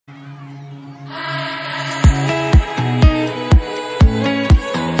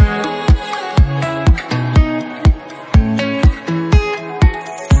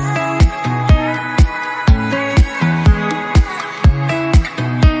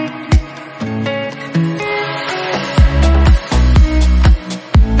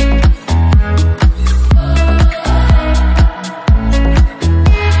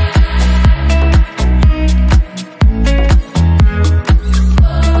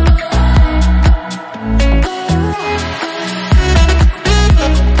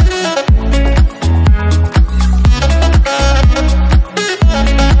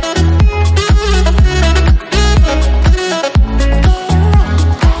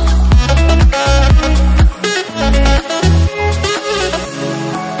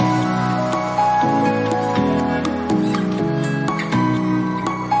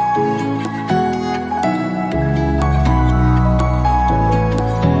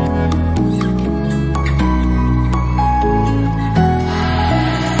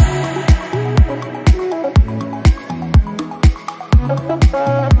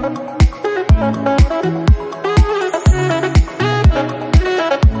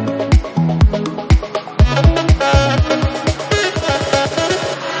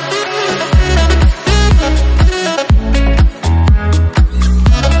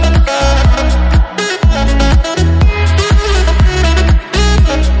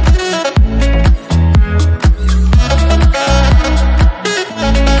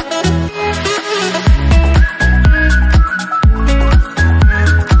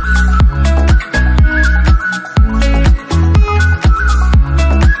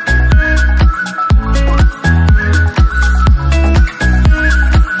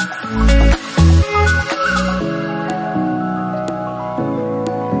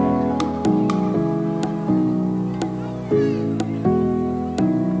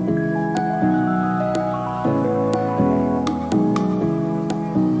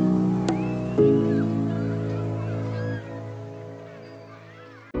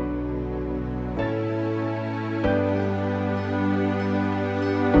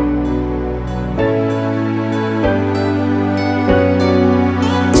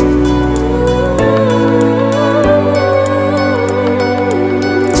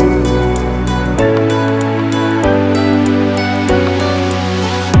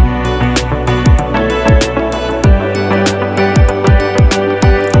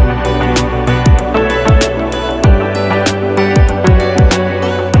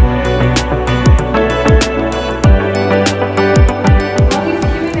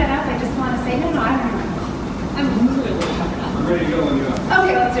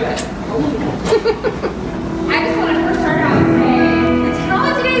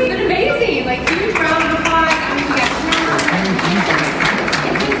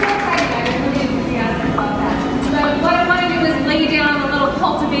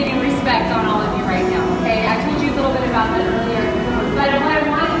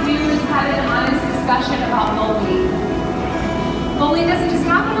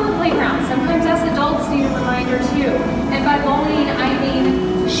talking on the playground. Sometimes us adults need a reminder too. And by bullying, I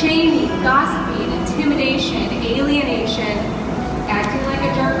mean shaming, gossiping, intimidation, alienation, acting like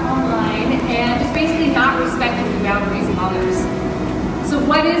a jerk online, and just basically not respecting the boundaries of others. So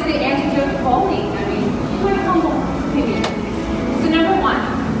what is the antidote to bullying? I mean, my humble opinion. So number one,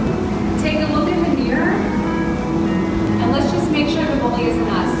 take a look in the mirror, and let's just make sure the bully isn't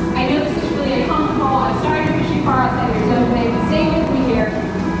us. I know this is really uncomfortable. I'm sorry to push you far outside your zone today, but stay with me here.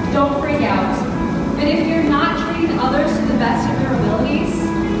 Don't freak out. But if you're not treating others to the best of your abilities,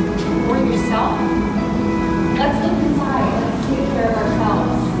 or yourself, let's look inside. Let's take care of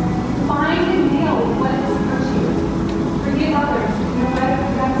ourselves. Find and deal with what has hurt you. Forgive others. You know what?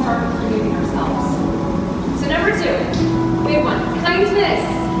 We gotta start with forgiving ourselves. So number two, big one, kindness.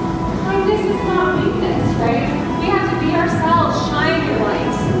 Kindness is not weakness, right? We have to be ourselves. Shine your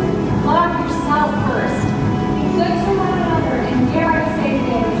light. Love yourself first. Be good to one another, and dare I say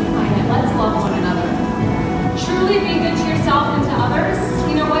today is kind. Let's love one another. Truly be good to yourself and to others.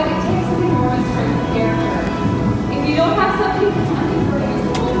 You know what? It takes an enormous strength of character. If you don't have something coming for you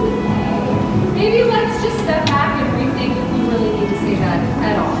to say, maybe let's just step back and rethink if we really need to say that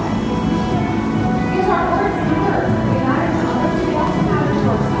at all. Because our words matter. They matter to others. They also matter to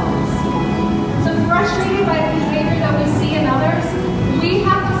ourselves. So frustrated by the behavior that we see in others, we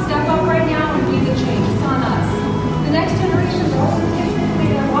have to step up right now and be the change. It's on us. The next generation,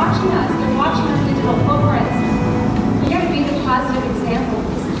 they're watching us. They're watching our digital footprints. We got to be the positive example.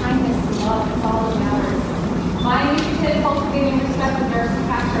 This kindness and love is all that matters. My initiative, Cultivating Respect with American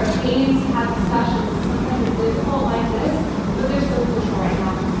Factor, aims to have discussions. Sometimes it's difficult like this, but they're so crucial right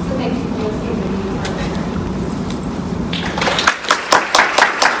now. So thank you for listening to me.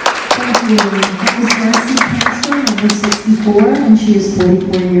 Thank you. That was Darcy Castro, number 64, and she is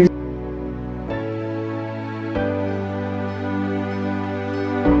 44 years old.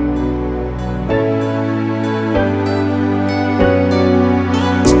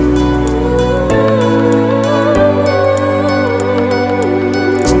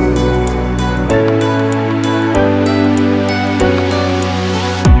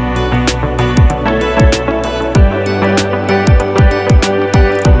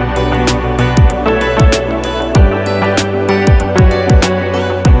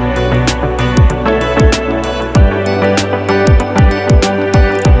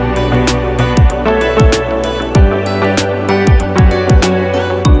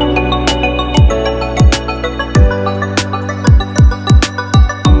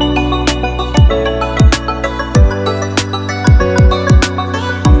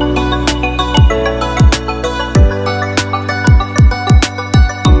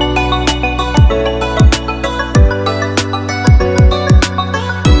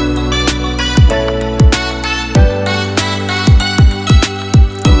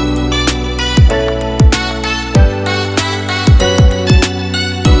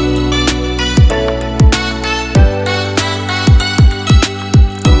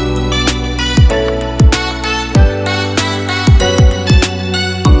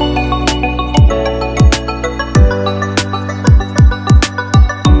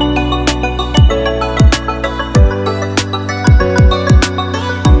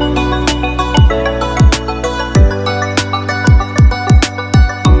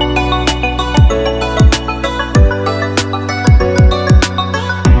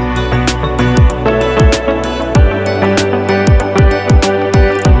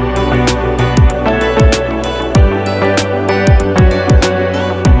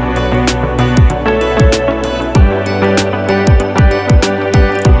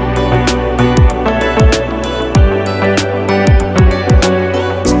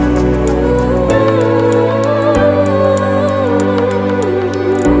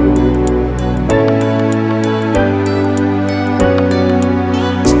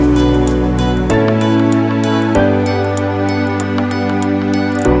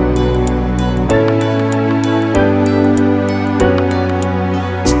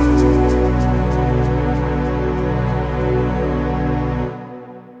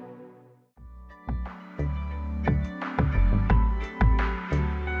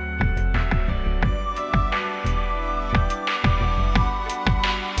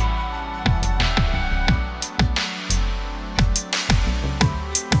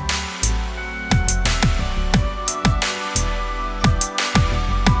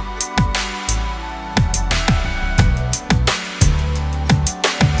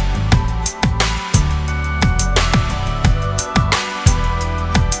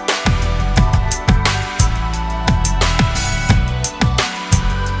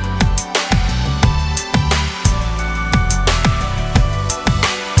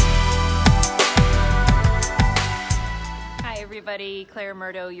 everybody. Claire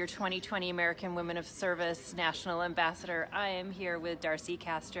Murdo, your 2020 American Women of Service National Ambassador. I am here with Darcy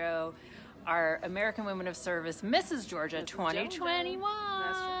Castro, our American Women of Service Mrs. Georgia 2021.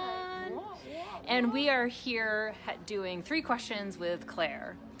 That's right. And we are here doing 3 questions with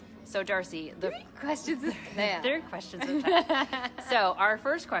Claire. So Darcy, the 3 questions with Claire. 3 questions with Claire. So our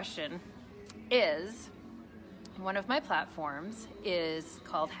first question is, one of my platforms is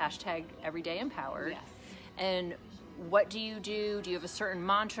called #EverydayEmpowered. Yes. And what do you do? Do you have a certain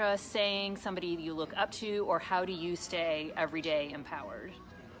mantra, saying, somebody you look up to, or how do you stay everyday empowered?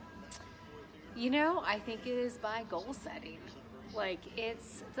 You know, I think it is by goal setting. Like,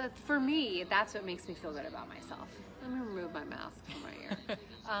 for me, that's what makes me feel good about myself. Let me remove my mask from my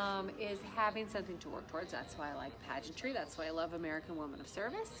ear. Is having something to work towards. That's why I like pageantry. That's why I love American Women of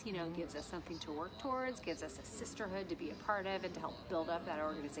Service. You know, it gives us something to work towards, gives us a sisterhood to be a part of and to help build up that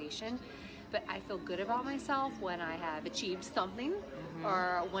organization. But I feel good about myself when I have achieved something,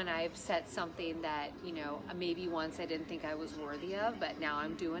 or when I've set something that, you know, maybe once I didn't think I was worthy of, but now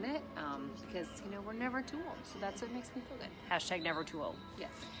I'm doing it, because, you know, we're never too old. So that's what makes me feel good. #never too old.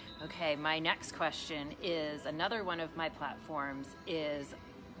 Yes. Okay, my next question is, another one of my platforms is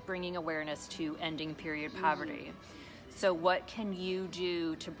bringing awareness to ending period poverty. So what can you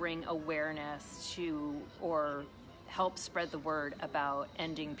do to bring awareness to, or help spread the word about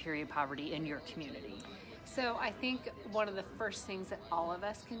ending period poverty in your community? So I think one of the first things that all of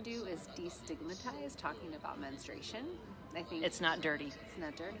us can do is destigmatize talking about menstruation. I think It's not dirty. it's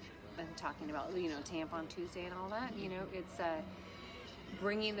not dirty. And talking about, you know, Tampon Tuesday and all that, you know, it's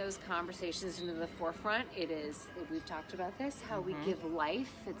bringing those conversations into the forefront. It is, we've talked about this, how we give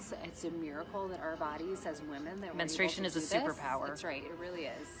life. It's a miracle that our bodies as women, that Menstruation we're is able a to do this. superpower. That's right, it really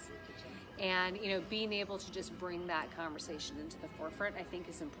is. And, you know, being able to just bring that conversation into the forefront, I think,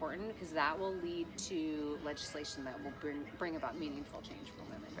 is important, because that will lead to legislation that will bring about meaningful change for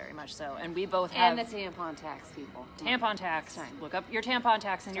women. Very much so. And we both have... And the tampon tax, people. Tampon tax. Time. Look up your tampon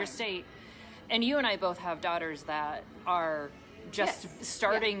tax in your Time. state. And you and I both have daughters that are just Yes.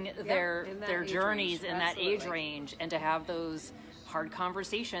 starting Yeah. their In that their age journeys range. in that age Absolutely. range, and to have those hard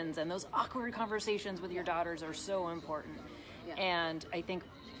conversations and those awkward conversations with your daughters are so important. Yeah. And I think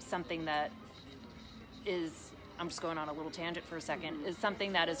something that is, I'm just going on a little tangent for a second, is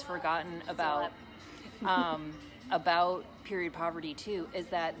something that is forgotten about about period poverty too, is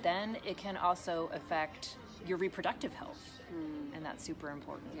that then it can also affect your reproductive health, and that's super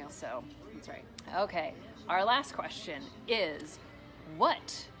important. Yeah. So That's right. okay, our last question is,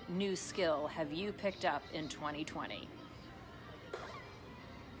 what new skill have you picked up in 2020?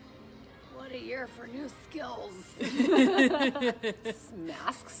 What a year for new skills.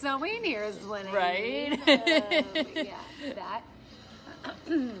 Mask sewing, here's one. Right? Yeah, that.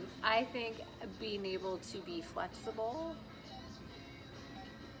 I think being able to be flexible,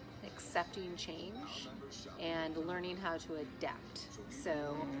 accepting change, and learning how to adapt.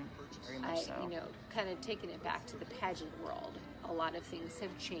 So, Very much so. you know, kind of taking it back to the pageant world, a lot of things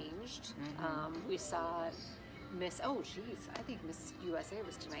have changed. We saw I think Miss USA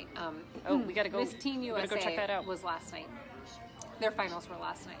was tonight. We gotta go. Miss Teen we USA gotta go check that out. was last night. Their finals were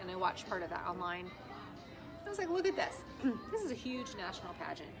last night, and I watched part of that online. I was like, look at this. This is a huge national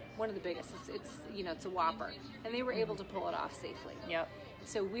pageant, one of the biggest. It's you know, it's a whopper, and they were able to pull it off safely. Yep.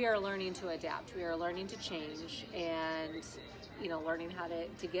 So we are learning to adapt. We are learning to change, and you know, learning how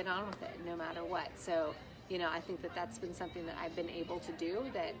to get on with it no matter what. So, you know, I think that that's been something that I've been able to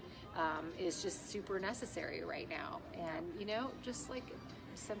do that is just super necessary right now. And, you know, just like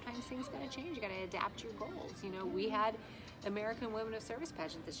sometimes things got to change. You got to adapt your goals. You know, we had American Women of Service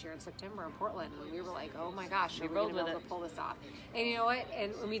pageant this year in September in Portland, and we were like, oh my gosh, are we going to be able to pull this off? And you know what?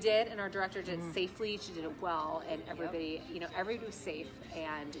 And when we did, and our director did it safely, she did it well, and everybody, you know, everybody was safe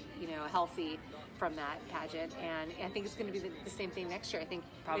and, you know, healthy from that pageant. And I think it's going to be the same thing next year. I think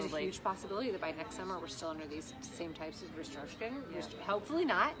there's a Probably. huge possibility that by next summer we're still under these same types of restrictions. Hopefully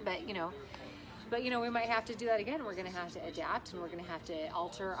not, but you know. But, you know, we might have to do that again. We're going to have to adapt, and we're going to have to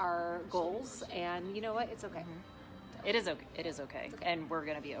alter our goals. And you know what? It's okay. It is okay. It is okay. And we're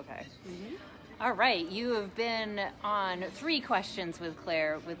going to be okay. All right. You have been on 3 questions with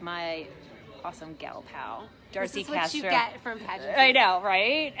Claire with my awesome gal pal, Darcy This is what Castro. you get from pageantry. I know,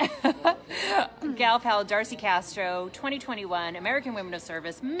 right? Gal pal Darcy Castro, 2021 American Women of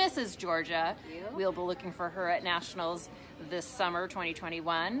Service, Mrs. Georgia. you. We'll be looking for her at Nationals this summer,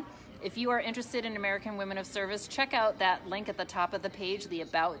 2021. If you are interested in American Women of Service, check out that link at the top of the page, the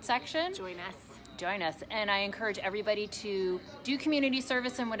About section. Join us. Join us. And I encourage everybody to do community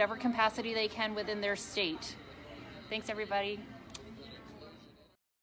service in whatever capacity they can within their state. Thanks, everybody.